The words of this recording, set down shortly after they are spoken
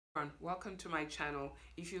Welcome to my channel.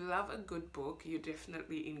 If you love a good book, you're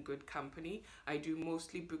definitely in good company. I do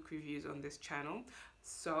mostly book reviews on this channel.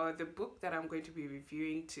 So the book that I'm going to be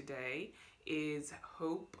reviewing today is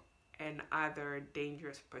Hope and Other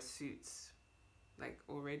Dangerous Pursuits. Like,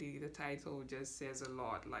 already the title just says a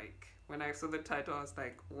lot. Like, when I saw the title, I was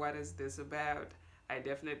like, what is this about? I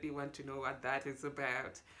definitely want to know what that is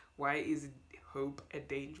about. Why is hope a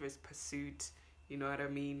dangerous pursuit? You know what I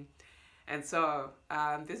mean? And so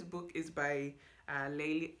this book is by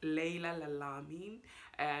Layla Lalami,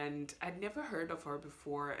 and I'd never heard of her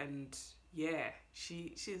before. And yeah,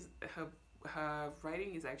 she's her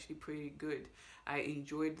writing is actually pretty good. I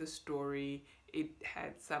enjoyed the story. It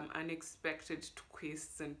had some unexpected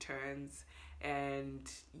twists and turns, and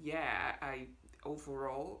yeah, I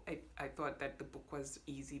thought that the book was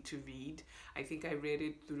easy to read. I think I read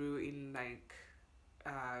it through in like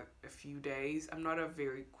a few days. I'm not a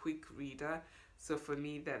very quick reader, so for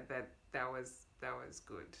me that was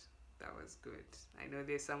good. That was good. I know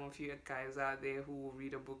there's some of you guys out there who will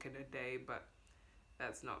read a book in a day, but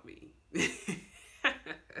that's not me.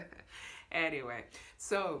 Anyway,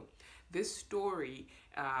 so this story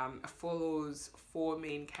follows four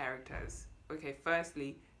main characters. Okay,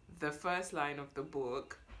 firstly, the first line of the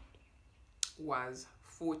book was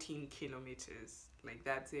 14 kilometers. Like,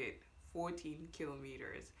 that's it. 14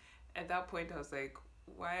 kilometers. At that point, I was like,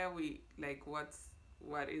 why are we, like, what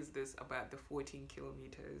is this about the 14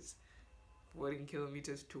 kilometers? 14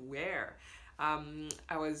 kilometers to where?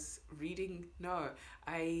 I was reading, no,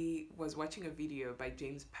 I was watching a video by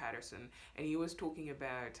James Patterson, and he was talking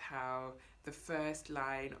about how the first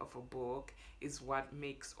line of a book is what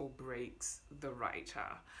makes or breaks the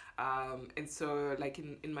writer. And so, like,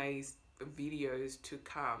 in my videos to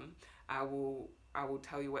come, I will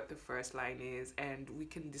tell you what the first line is, and we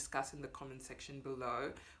can discuss in the comment section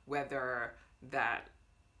below whether that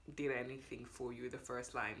did anything for you, the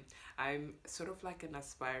first line. I'm sort of like an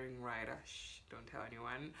aspiring writer. Shh, don't tell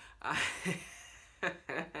anyone.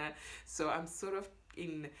 So I'm sort of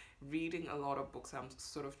in reading a lot of books. I'm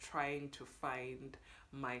sort of trying to find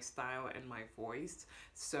my style and my voice.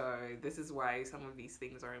 So this is why some of these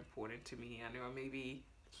things are important to me. I know maybe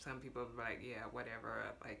some people are like, yeah, whatever,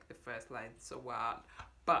 like the first line, so what?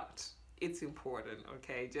 But it's important,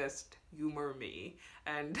 okay? Just humor me,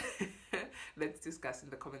 and let's discuss in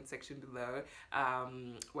the comment section below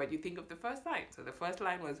what you think of the first line. So the first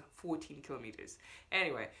line was 14 kilometers.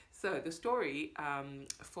 Anyway, so the story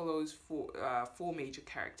follows four major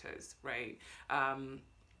characters, right?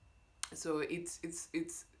 So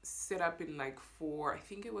it's set up in like four, I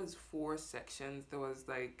think it was four sections. There was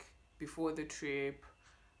like before the trip,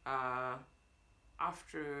 uh,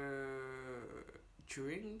 after,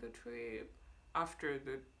 during the trip, after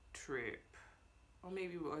the trip, or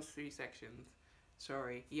maybe it was three sections.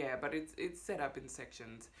 Sorry, yeah, but it's set up in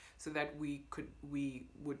sections so that we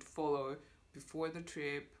would follow before the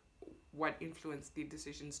trip, what influenced the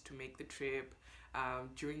decisions to make the trip,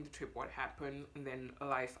 during the trip, what happened, and then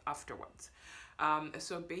life afterwards.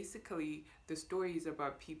 So basically, the story is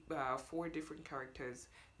about four different characters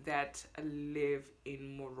that live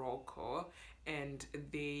in Morocco, and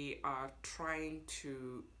they are trying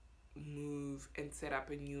to move and set up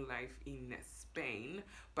a new life in Spain,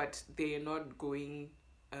 but they are not going.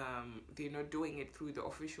 They're not doing it through the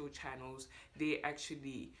official channels. They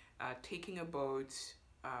actually taking a boat,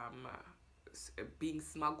 being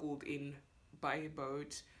smuggled in by a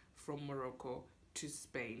boat from Morocco to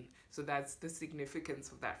Spain. So that's the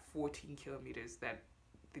significance of that 14 kilometers, that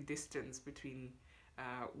the distance between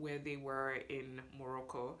where they were in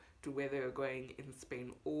Morocco to where they were going in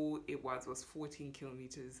Spain. All it was 14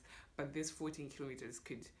 kilometers, but this 14 kilometers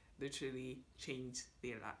could literally change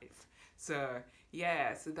their life. So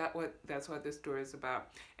yeah, so that's what the story is about.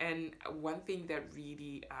 And one thing that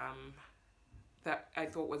really that I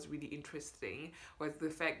thought was really interesting was the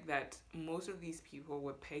fact that most of these people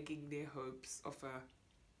were pegging their hopes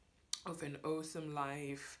of an awesome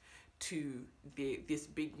life to this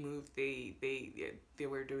big move they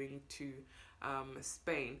were doing to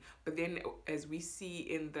Spain. But then, as we see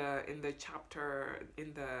in the chapter,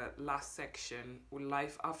 in the last section,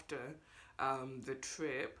 life after the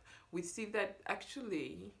trip, we see that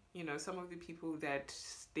actually, you know, some of the people that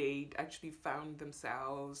stayed actually found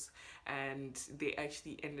themselves, and they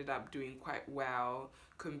actually ended up doing quite well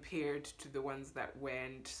compared to the ones that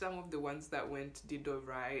went. Some of the ones that went did all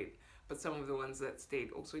right, but some of the ones that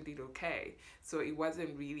stayed also did okay. So it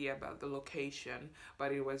wasn't really about the location,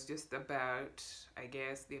 but it was just about, I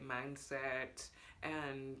guess, their mindset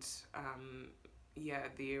and yeah,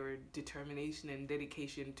 their determination and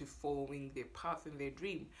dedication to following their path and their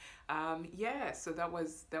dream. Yeah, so that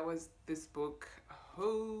was this book,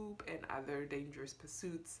 Hope and Other Dangerous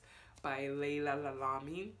Pursuits by Laila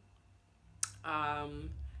Lalami. um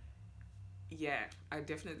yeah, I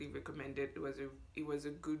definitely recommend it. It was a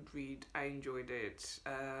good read. I enjoyed it.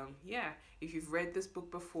 Yeah, if you've read this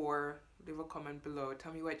book before, leave a comment below.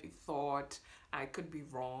 Tell me what you thought. I could be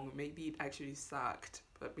wrong. Maybe it actually sucked,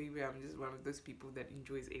 but maybe I'm just one of those people that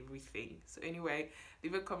enjoys everything. So anyway,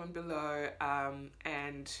 leave a comment below.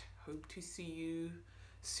 And hope to see you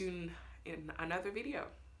soon in another video.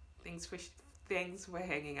 Thanks for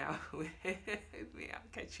hanging out with me.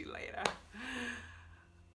 I'll catch you later.